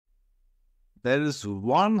There is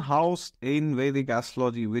one house in Vedic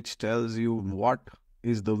astrology which tells you what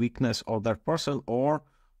is the weakness of that person or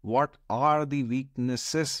what are the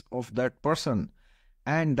weaknesses of that person.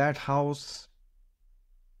 And that house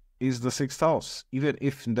is the sixth house. Even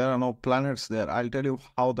if there are no planets there, I'll tell you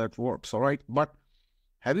how that works, all right? But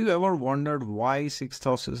have you ever wondered why sixth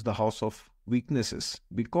house is the house of weaknesses?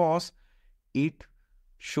 Because it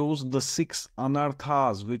shows the six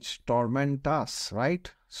anarthas which torment us,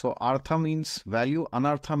 right? So artha means value,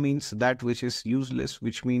 anartha means that which is useless,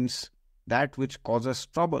 which means that which causes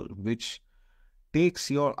trouble, which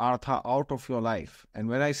takes your artha out of your life. And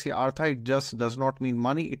when I say artha, it just does not mean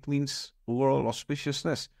money, it means overall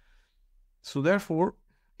auspiciousness. So therefore,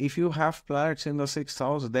 if you have planets in the sixth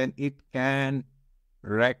house, then it can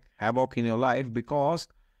wreak havoc in your life, because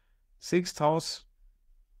sixth house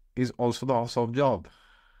is also the house of job.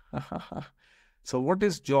 So what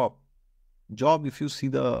is job? Job, if you see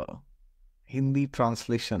the Hindi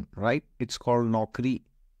translation, right? It's called Naukri,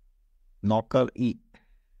 Naukar-e.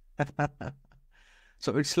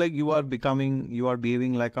 So it's like you are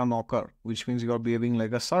behaving like a knocker, which means you are behaving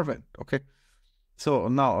like a servant, okay? So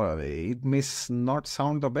now it may not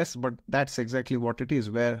sound the best, but that's exactly what it is,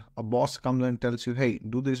 where a boss comes and tells you, hey,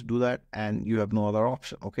 do this, do that, and you have no other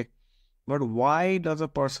option, okay? But why does a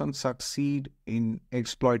person succeed in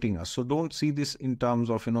exploiting us? So don't see this in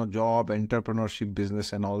terms of, job, entrepreneurship,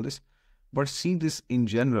 business and all this, but see this in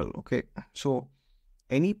general, okay? So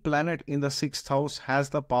any planet in the sixth house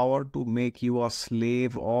has the power to make you a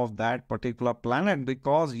slave of that particular planet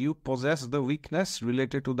because you possess the weakness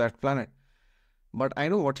related to that planet. But I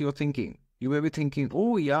know what you're thinking. You may be thinking,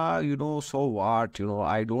 oh yeah, so what?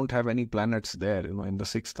 I don't have any planets there, in the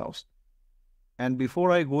sixth house. And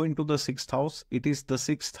before I go into the sixth house, it is the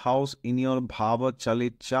sixth house in your Bhava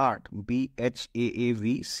Chalit chart, BHAAVCHALIT.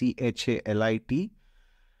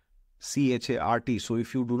 CHART. So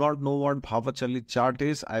if you do not know what Bhava Chalit chart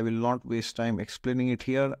is, I will not waste time explaining it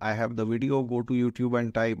here. I have the video. Go to YouTube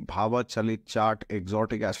and type Bhava Chalit chart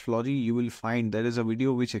exotic astrology. You will find there is a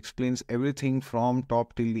video which explains everything from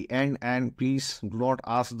top till the end. And please do not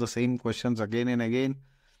ask the same questions again and again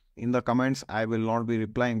in the comments. I will not be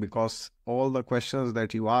replying because all the questions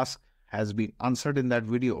that you ask has been answered in that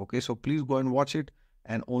video. Okay, so please go and watch it,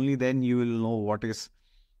 and only then you will know what is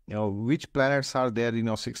which planets are there in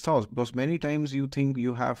your sixth house. Because many times you think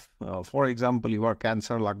you have, for example, you are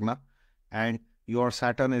Cancer Lagna and your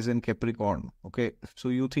Saturn is in Capricorn. Okay, so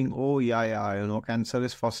you think, oh yeah, Cancer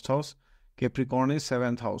is first house, Capricorn is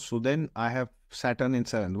seventh house. So then I have Saturn in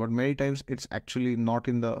seventh. But many times it's actually not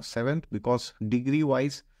in the seventh because degree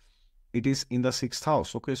wise it is in the sixth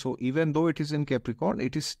house. Okay, so even though it is in Capricorn,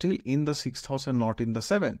 it is still in the sixth house and not in the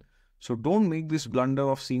seventh. So don't make this blunder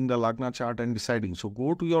of seeing the Lagna chart and deciding. So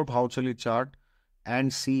go to your Bhavachali chart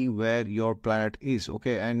and see where your planet is.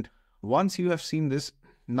 Okay, and once you have seen this,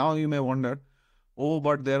 now you may wonder, oh,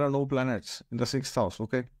 but there are no planets in the sixth house.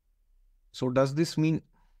 Okay, so does this mean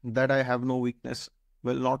that I have no weakness?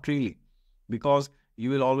 Well, not really, because you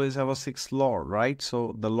will always have a sixth lord, right?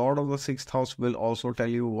 So the lord of the sixth house will also tell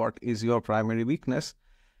you what is your primary weakness.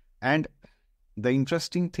 And the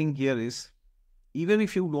interesting thing here is, even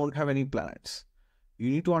if you don't have any planets, you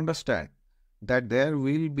need to understand that there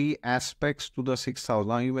will be aspects to the sixth house.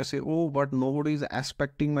 Now you may say, oh, but nobody is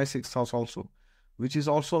aspecting my sixth house also, which is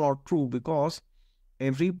also not true, because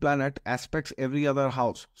every planet aspects every other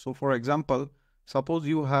house. So for example, suppose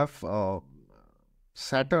you have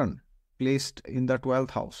Saturn placed in the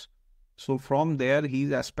 12th house. So from there, he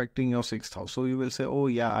is aspecting your sixth house. So you will say, oh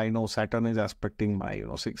yeah, I know Saturn is aspecting my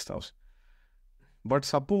sixth house. But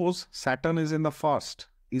suppose Saturn is in the first.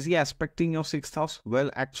 Is he aspecting your sixth house?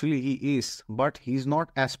 Well, actually he is, but he's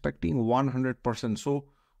not aspecting 100%. So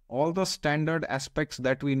all the standard aspects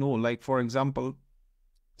that we know, like for example,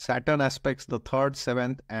 Saturn aspects the 3rd,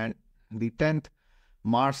 7th and the 10th.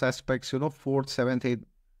 Mars aspects, 4th, 7th, 8th.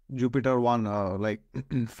 Jupiter 1, like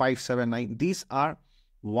 5, 7, 9. These are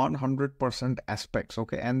 100% aspects,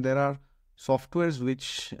 okay? And there are softwares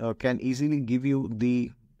which can easily give you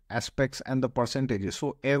the aspects and the percentages.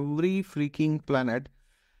 So every freaking planet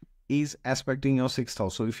is aspecting your sixth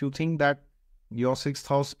house. So if you think that your sixth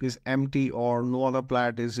house is empty or no other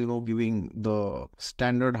planet is, giving the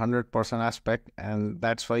standard 100% aspect, and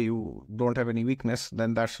that's why you don't have any weakness,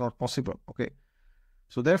 then that's not possible, okay?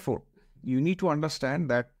 So therefore, you need to understand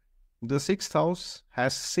that the sixth house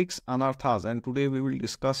has 6 anarthas, and today we will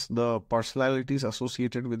discuss the personalities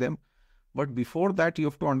associated with them. But before that, you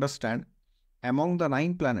have to understand, among the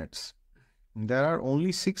 9 planets, there are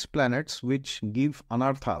only 6 planets which give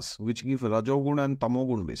anarthas, which give Rajogun and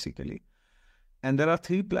Tamogun basically. And there are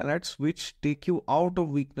 3 planets which take you out of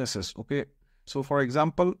weaknesses, okay? So for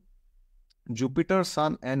example, Jupiter,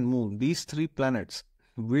 Sun and Moon, these three planets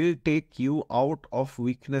will take you out of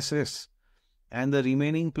weaknesses. And the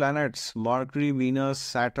remaining planets, Mercury, Venus,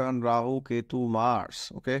 Saturn, Rahu, Ketu,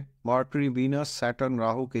 Mars, okay? Mercury, Venus, Saturn,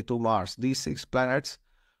 Rahu, Ketu, Mars. These 6 planets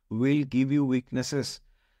will give you weaknesses.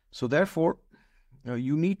 So therefore,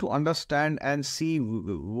 you need to understand and see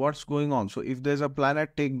what's going on. So if there's a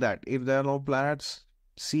planet, take that. If there are no planets,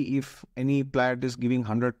 see if any planet is giving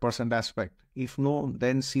 100% aspect. If no,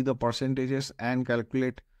 then see the percentages and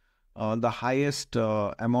calculate the highest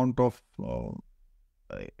amount of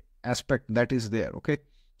aspect that is there. Okay.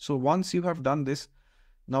 So once you have done this,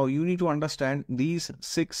 now you need to understand these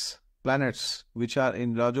 6 planets which are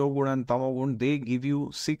in Rajogun and Tamagun, they give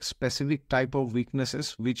you 6 specific type of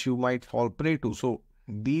weaknesses which you might fall prey to. So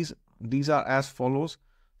these are as follows.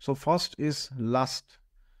 So first is lust.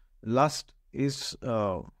 Lust is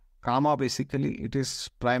kama basically. It is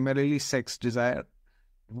primarily sex desire,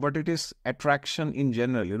 but it is attraction in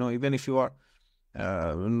general. Even if you are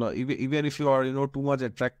even if you are too much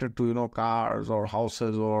attracted to cars or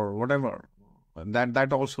houses or whatever,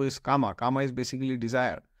 that also is kama. Kama is basically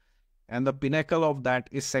desire, and the pinnacle of that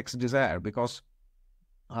is sex desire, because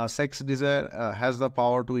sex desire has the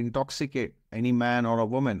power to intoxicate any man or a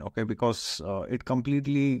woman, okay, because it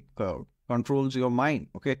completely controls your mind,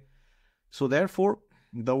 okay. So therefore,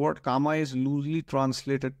 the word kama is loosely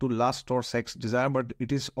translated to lust or sex desire, but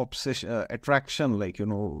it is obsession, attraction, like,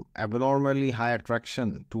 abnormally high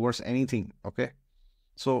attraction towards anything, okay.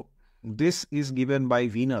 So this is given by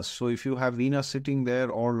Venus. So if you have Venus sitting there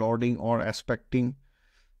or lording or aspecting,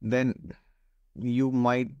 then you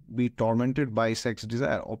might be tormented by sex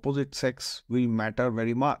desire. Opposite sex will matter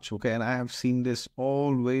very much, okay. And I have seen this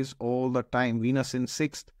always, all the time. Venus in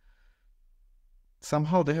 6th,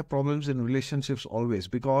 somehow they have problems in relationships always,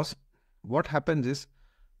 because what happens is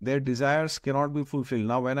their desires cannot be fulfilled.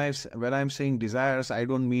 Now when I'm saying desires, I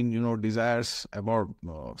don't mean desires about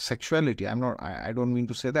sexuality. I don't mean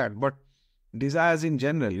to say that, but desires in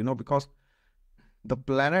general, because the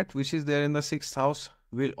planet which is there in the 6th house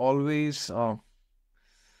will always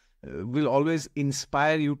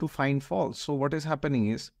inspire you to find faults. So what is happening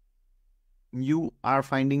is, you are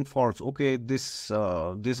finding faults. Okay, this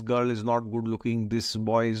girl is not good looking, this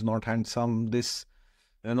boy is not handsome, this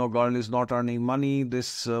girl is not earning money,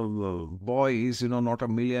 this boy is not a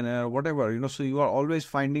millionaire, whatever, so you are always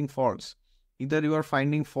finding faults. Either you are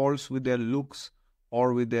finding faults with their looks,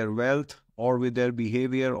 or with their wealth, or with their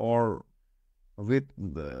behavior, or with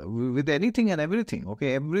anything and everything,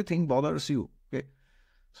 okay. Everything bothers you, okay.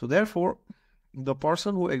 So therefore, the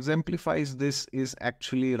person who exemplifies this is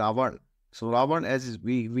actually Ravan. So Ravan, as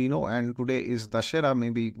we know, and today is Dashera.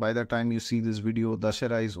 Maybe by the time you see this video,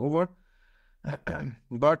 Dashera is over.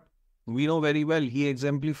 But we know very well he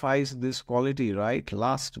exemplifies this quality, right?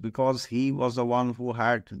 Last, because he was the one who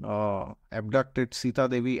had abducted Sita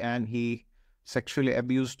Devi, and he sexually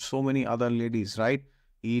abused so many other ladies, right?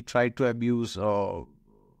 He tried to abuse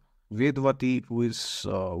Vedvati, who is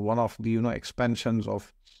one of the expansions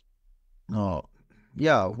of who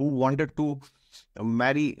wanted to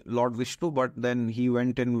marry Lord Vishnu, but then he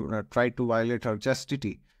went and tried to violate her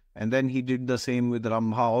chastity, and then he did the same with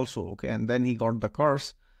Rambha also, okay. And then he got the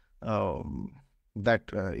curse that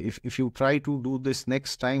if you try to do this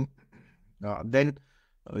next time, then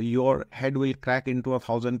your head will crack into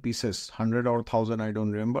 1,000 pieces, 100 or 1,000, I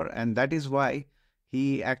don't remember. And that is why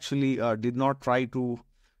he actually did not try to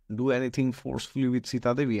do anything forcefully with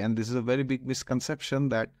Sita Devi. And this is a very big misconception,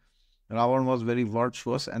 that Ravan was very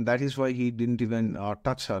virtuous, and that is why he didn't even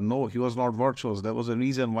touch her. No, he was not virtuous. There was a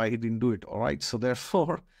reason why he didn't do it. All right. So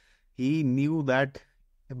therefore, he knew that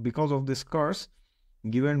because of this curse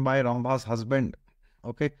given by Rambha's husband,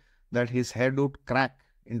 okay, that his head would crack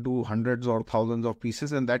into hundreds or thousands of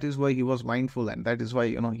pieces, and that is why he was mindful, and that is why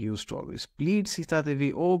he used to always plead Sita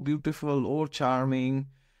Devi, oh beautiful, oh charming,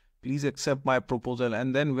 please accept my proposal.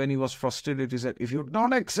 And then when he was frustrated, he said, if you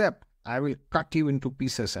don't accept, I will cut you into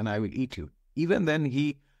pieces and I will eat you. Even then,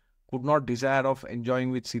 he could not desire of enjoying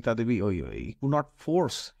with Sita Devi. He could not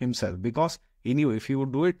force himself, because he knew if he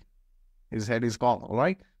would do it, his head is gone. All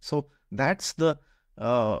right. So that's the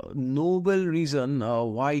noble reason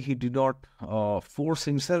why he did not force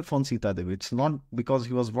himself on Sita Devi. It's not because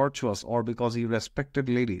he was virtuous or because he respected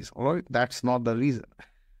ladies. All right. That's not the reason.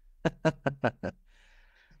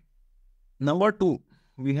 Number 2,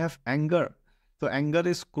 we have anger. So anger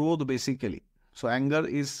is krodh basically. So anger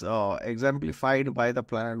is exemplified by the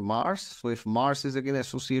planet Mars. So if Mars is again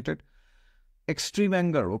associated, extreme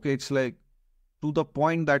anger, okay, it's like to the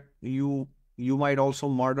point that you might also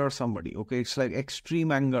murder somebody, okay, it's like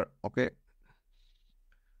extreme anger, okay.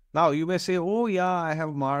 Now you may say, oh yeah, I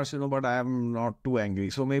have Mars, but I am not too angry.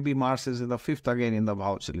 So maybe Mars is in the fifth again in the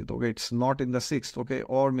Bhavachalit, okay? It's not in the sixth, okay?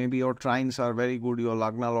 Or maybe your trines are very good, your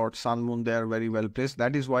Lagna Lord, Sun, Moon, they are very well placed.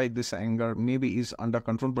 That is why this anger maybe is under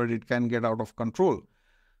control, but it can get out of control.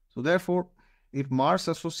 So therefore, if Mars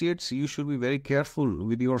associates, you should be very careful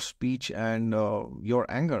with your speech and your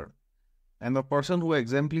anger. And the person who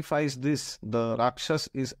exemplifies this, the Rakshas,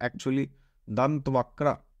 is actually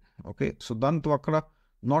Dantvakra. Okay, so Dantvakra,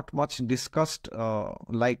 not much discussed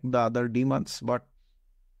like the other demons, but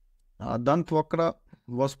Dantvakra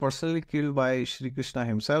was personally killed by Sri Krishna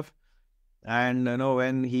himself. And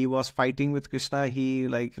when he was fighting with Krishna, he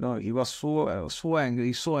he was so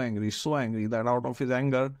angry, so angry, so angry that out of his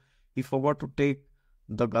anger, he forgot to take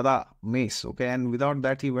the Gada mace. Okay, and without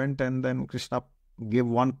that, he went and then Krishna gave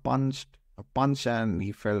one punch, and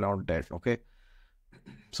he fell down dead. Okay,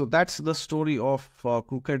 so that's the story of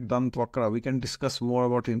crooked Dantwakra. We can discuss more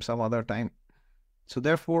about him some other time. So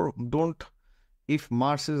therefore, don't, if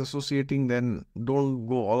Mars is associating, then don't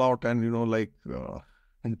go all out and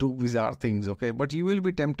and do bizarre things. Okay, but you will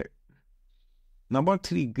be tempted. Number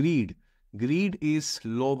 3, greed. Greed is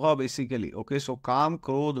lobha basically. Okay, so Kam,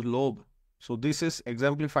 Krodh, Lobh. So this is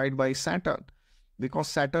exemplified by Saturn, because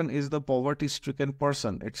Saturn is the poverty-stricken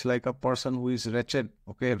person. It's like a person who is wretched,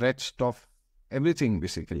 okay, wretched of everything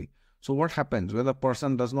basically. So what happens when the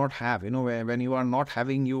person does not have, when you are not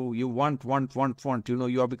having, you want,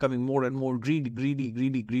 you are becoming more and more greedy,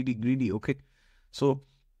 okay. So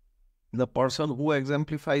the person who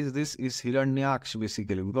exemplifies this is Hiranyaksh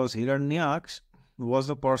basically, because Hiranyaksh was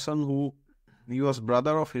the person who, he was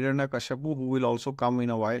brother of Hiranyakashipu, who will also come in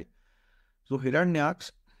a while. So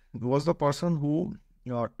Hiranyaksh was the person who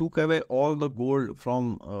took away all the gold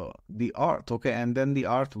from the earth, okay, and then the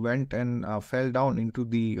earth went and fell down into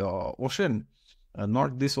the ocean,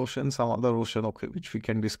 not this ocean, some other ocean, okay, which we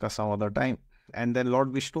can discuss some other time. And then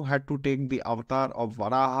Lord Vishnu had to take the avatar of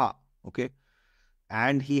Varaha, okay,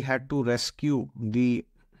 and he had to rescue the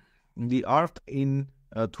earth in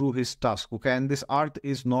through his task, okay, and this earth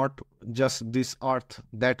is not just this earth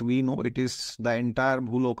that we know, it is the entire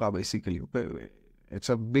Bhuloka basically, okay. It's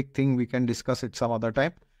a big thing, we can discuss it some other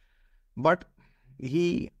time. But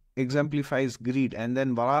he exemplifies greed, and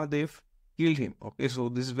then Varahadev killed him. Okay, so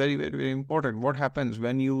this is very, very, very important. What happens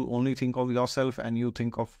when you only think of yourself and you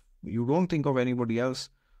don't think of anybody else?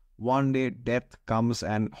 One day death comes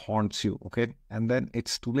and haunts you, okay, and then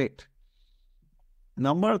it's too late.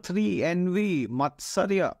 Number 3, envy,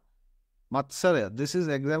 Matsarya. Matsarya, this is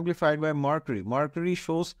exemplified by Mercury. Mercury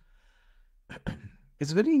shows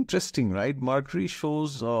it's very interesting, right? Mercury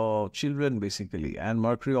shows children basically, and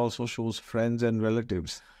Mercury also shows friends and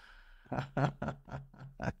relatives.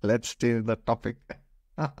 Let's stay with the topic.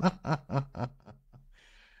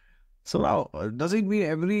 So now, does it mean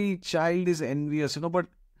every child is envious? But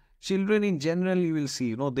children in general, you will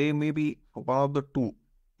see, they may be one of the two.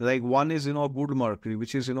 Like one is, good Mercury,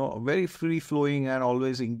 which is, very free-flowing and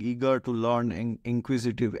always eager to learn,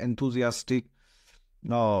 inquisitive, enthusiastic,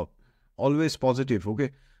 always positive,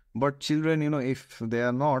 okay. But children, if they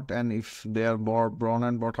are not, and if they are born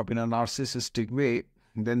and brought up in a narcissistic way,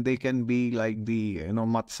 then they can be like the,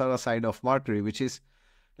 Matsara side of Mercury, which is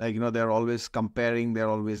like, they're always comparing, they're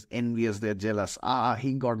always envious, they're jealous.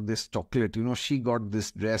 He got this chocolate, she got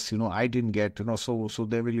this dress, I didn't get, so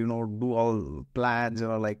they will, do all plans,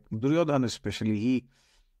 like Duryodhana especially,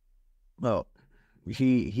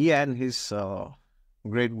 he and his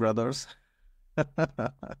great brothers,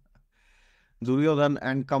 Duryodhan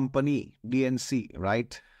and company, DNC,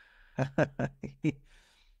 right?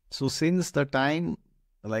 So since the time,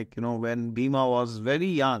 when Bhima was very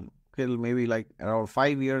young, maybe like around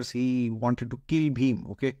 5 years, he wanted to kill Bhim,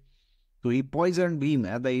 okay? So he poisoned Bhim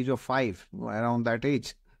at the age of 5, around that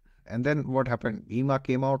age. And then what happened? Bhima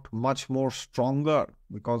came out much more stronger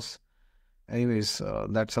because, anyways,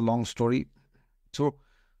 that's a long story.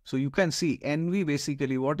 So you can see envy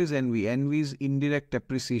basically, what is envy? Envy is indirect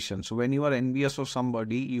appreciation. So when you are envious of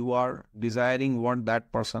somebody, you are desiring what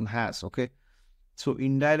that person has, okay? So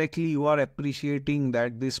indirectly, you are appreciating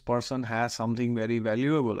that this person has something very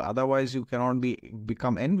valuable. Otherwise, you cannot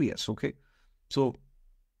become envious, okay? So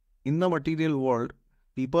in the material world,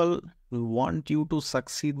 people want you to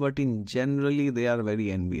succeed, but in generally, they are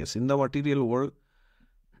very envious. In the material world,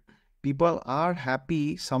 people are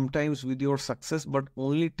happy sometimes with your success, but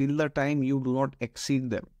only till the time you do not exceed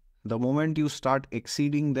them. The moment you start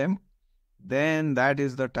exceeding them, then that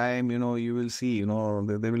is the time, you will see, they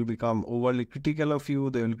will become overly critical of you.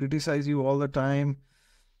 They will criticize you all the time.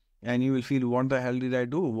 And you will feel, what the hell did I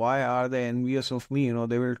do? Why are they envious of me?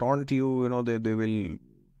 They will taunt you, they will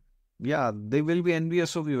yeah, they will be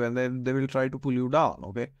envious of you and then they will try to pull you down.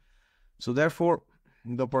 Okay. So therefore,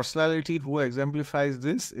 the personality who exemplifies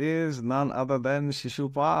this is none other than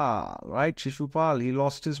Shishupal, right? Shishupal, he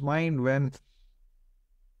lost his mind when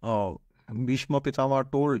uh, Bhishma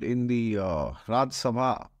Pitama told in the Raj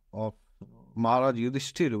Sabha of Maharaj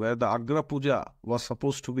Yudhishthir, where the Agra Puja was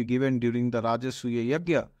supposed to be given during the Rajasuya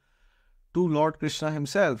Yajna to Lord Krishna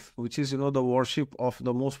himself, which is, the worship of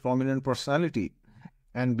the most prominent personality.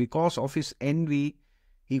 And because of his envy,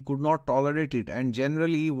 he could not tolerate it. And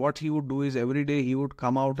generally, what he would do is every day he would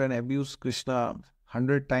come out and abuse Krishna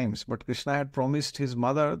 100 times. But Krishna had promised his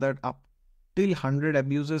mother that up till 100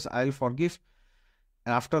 abuses I'll forgive,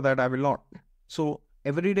 and after that I will not. So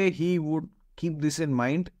every day he would keep this in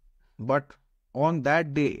mind. But on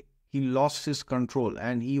that day, he lost his control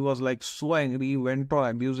and he was like so angry. He went on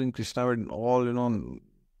abusing Krishna with all,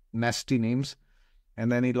 nasty names. And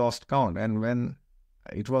then he lost count. And when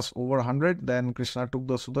it was over 100, then Krishna took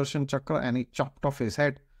the Sudarshan Chakra and he chopped off his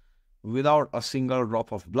head without a single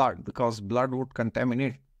drop of blood, because blood would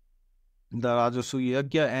contaminate the Rajasuya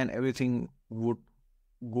Yajna and everything would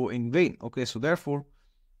go in vain. Okay, so therefore,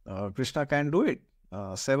 Krishna can do it.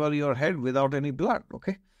 Sever your head without any blood.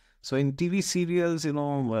 Okay. So in TV serials,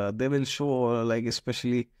 they will show, like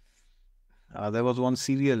especially, there was one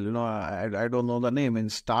serial, I don't know the name, in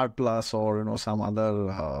Star Plus or, some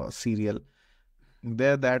other serial.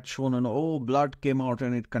 There that shown, blood came out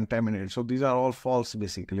and it contaminated. So these are all false,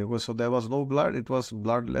 basically. Okay, so there was no blood, it was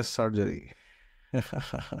bloodless surgery.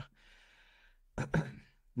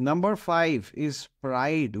 Number 5 is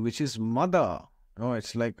pride, which is mother.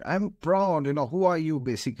 It's like, I'm proud, who are you,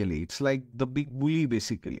 basically? It's like the big bully,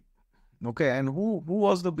 basically. Okay, and who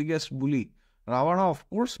was the biggest bully? Ravana, of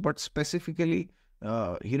course, but specifically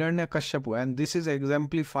Hiranyakashipu. And this is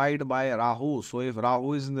exemplified by Rahu. So if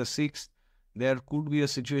Rahu is in the 6th, there could be a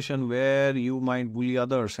situation where you might bully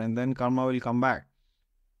others and then karma will come back.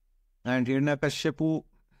 And Hiranyakashipu,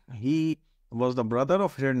 he was the brother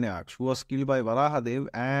of Hiranyaksha, who was killed by Varahadev,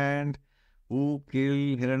 and who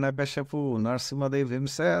killed Hiranyakashipu? Narsimadev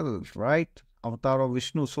himself, right? Avatar of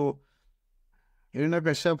Vishnu. So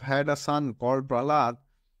Hiranyakashipu had a son called Prahlad,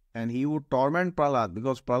 and he would torment Prahlad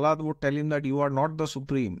because Prahlad would tell him that you are not the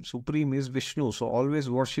Supreme. Supreme is Vishnu. So always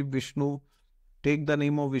worship Vishnu. Take the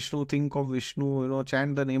name of Vishnu, think of Vishnu,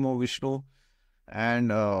 chant the name of Vishnu,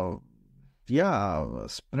 and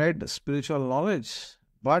spread spiritual knowledge.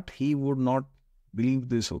 But he would not believe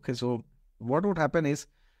this. Okay, so what would happen is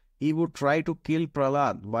he would try to kill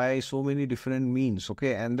Prahlad by so many different means.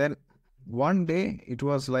 Okay, and then one day it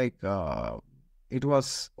was like it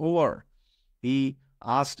was over. He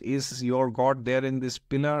asked, is your God there in this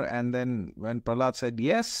pillar? And then when Prahlad said,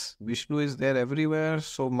 yes, Vishnu is there everywhere,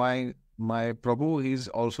 so my Prabhu, he is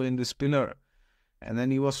also in this pillar. And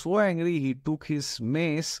then he was so angry, he took his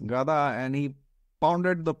mace, Gada, and he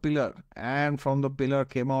pounded the pillar. And from the pillar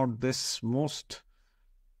came out this most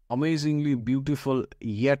amazingly beautiful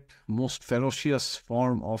yet most ferocious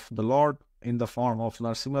form of the Lord in the form of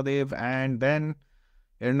Narsimadev. And then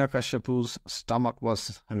Hiranyakashipu's stomach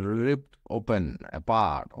was ripped open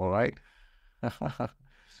apart, all right?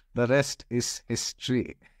 The rest is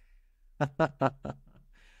history.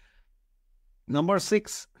 Number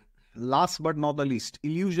 6, last but not the least,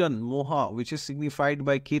 illusion, moha, which is signified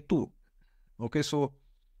by Ketu. Okay, so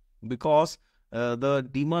because the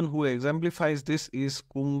demon who exemplifies this is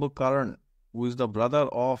Kumbhakaran, who is the brother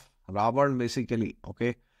of Ravan, basically.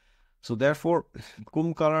 Okay, so therefore,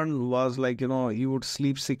 Kumbhakaran was like, he would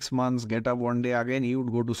sleep 6 months, get up one day again, he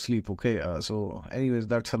would go to sleep. Okay, so anyways,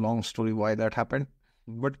 that's a long story why that happened.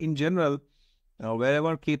 But in general,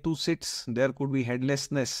 wherever Ketu sits, there could be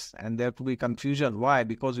headlessness and there could be confusion. Why?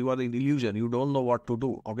 Because you are in illusion. You don't know what to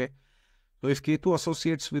do. Okay. So if Ketu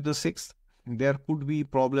associates with the 6th, there could be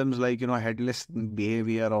problems like, headless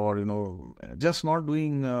behavior or, just not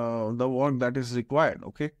doing the work that is required.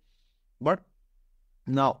 Okay. But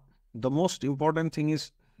now, the most important thing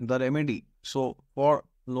is the remedy. So for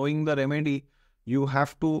knowing the remedy, you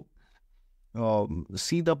have to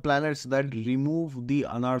see the planets that remove the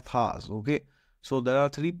anarthas. Okay. So there are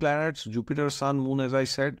 3 planets, Jupiter, Sun, Moon, as I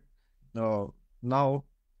said. Now,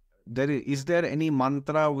 is there any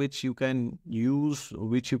mantra which you can use,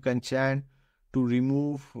 which you can chant to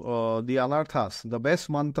remove the anarthas? The best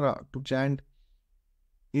mantra to chant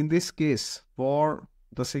in this case for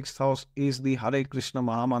the 6th house is the Hare Krishna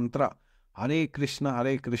Maha Mantra. Hare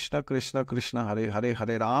Krishna, Krishna Krishna, Hare Hare,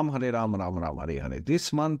 Hare Ram, Ram Ram, Hare Hare.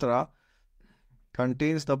 This mantra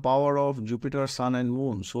contains the power of Jupiter, Sun and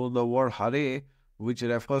Moon. So the word Hare, which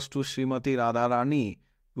refers to Srimati Radharani,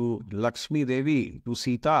 to Lakshmi Devi, to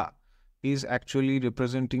Sita, is actually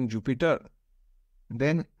representing Jupiter,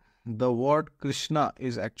 then the word Krishna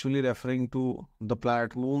is actually referring to the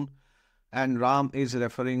planet Moon, and Ram is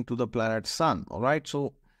referring to the planet Sun. All right.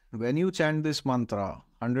 So when you chant this mantra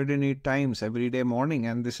 108 times every day morning,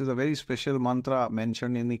 and this is a very special mantra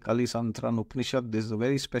mentioned in the Kali Santran Upanishad, this is a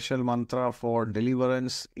very special mantra for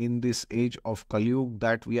deliverance in this age of Kali Yuga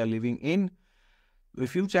that we are living in.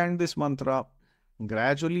 If you chant this mantra,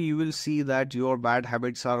 gradually you will see that your bad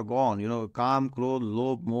habits are gone. Kam, krodh,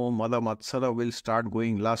 lobh, moh, mada, matsara will start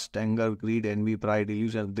going. Lust, anger, greed, envy, pride,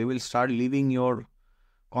 illusion, they will start leaving your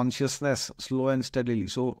consciousness slow and steadily.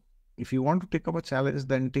 So if you want to take up a challenge,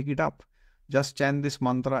 then take it up. Just chant this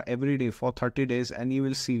mantra every day for 30 days and you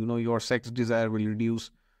will see, your sex desire will reduce,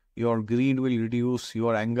 your greed will reduce,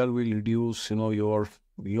 your anger will reduce,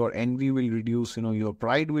 your envy will reduce, your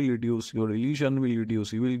pride will reduce, your illusion will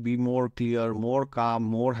reduce. You will be more clear, more calm,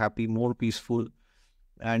 more happy, more peaceful,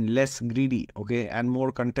 and less greedy, okay, and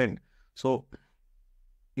more content. So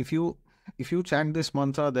if you chant this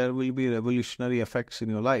mantra, there will be revolutionary effects in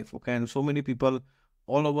your life, okay? And so many people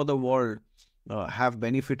all over the world have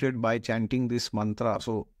benefited by chanting this mantra.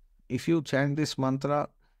 So if you chant this mantra,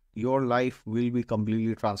 your life will be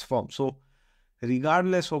completely transformed. So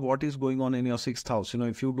regardless of what is going on in your sixth house,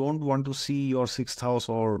 if you don't want to see your sixth house,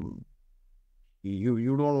 or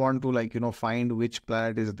you don't want to find which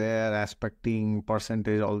planet is there, aspecting,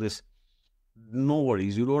 percentage, all this, no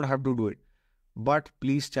worries, you don't have to do it. But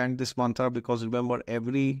please chant this mantra, because remember,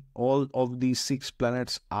 all of these 6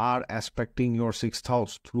 planets are aspecting your sixth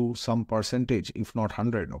house through some percentage, if not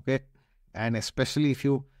 100, okay? And especially if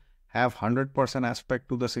you have 100% aspect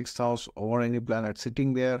to the sixth house or any planet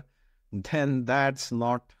sitting there, then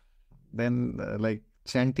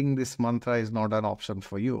chanting this mantra is not an option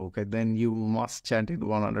for you, okay? Then you must chant it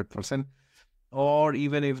 100%. Or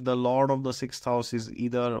even if the lord of the sixth house is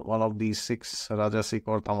either one of these 6 Rajasic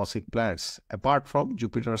or Tamasic planets, apart from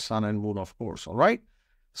Jupiter, Sun and Moon, of course. All right.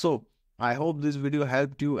 So I hope this video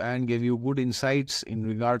helped you and gave you good insights in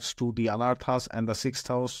regards to the Anarthas and the sixth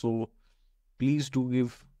house. So please do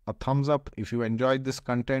give a thumbs up if you enjoyed this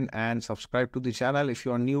content, and subscribe to the channel if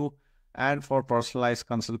you are new. And for personalized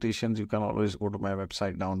consultations, you can always go to my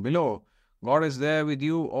website down below. God is there with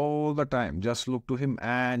you all the time. Just look to Him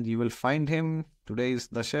and you will find Him. Today is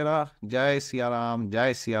Dashera. Jai Siya Ram,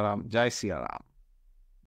 Jai Siya Ram, Jai Siya Ram.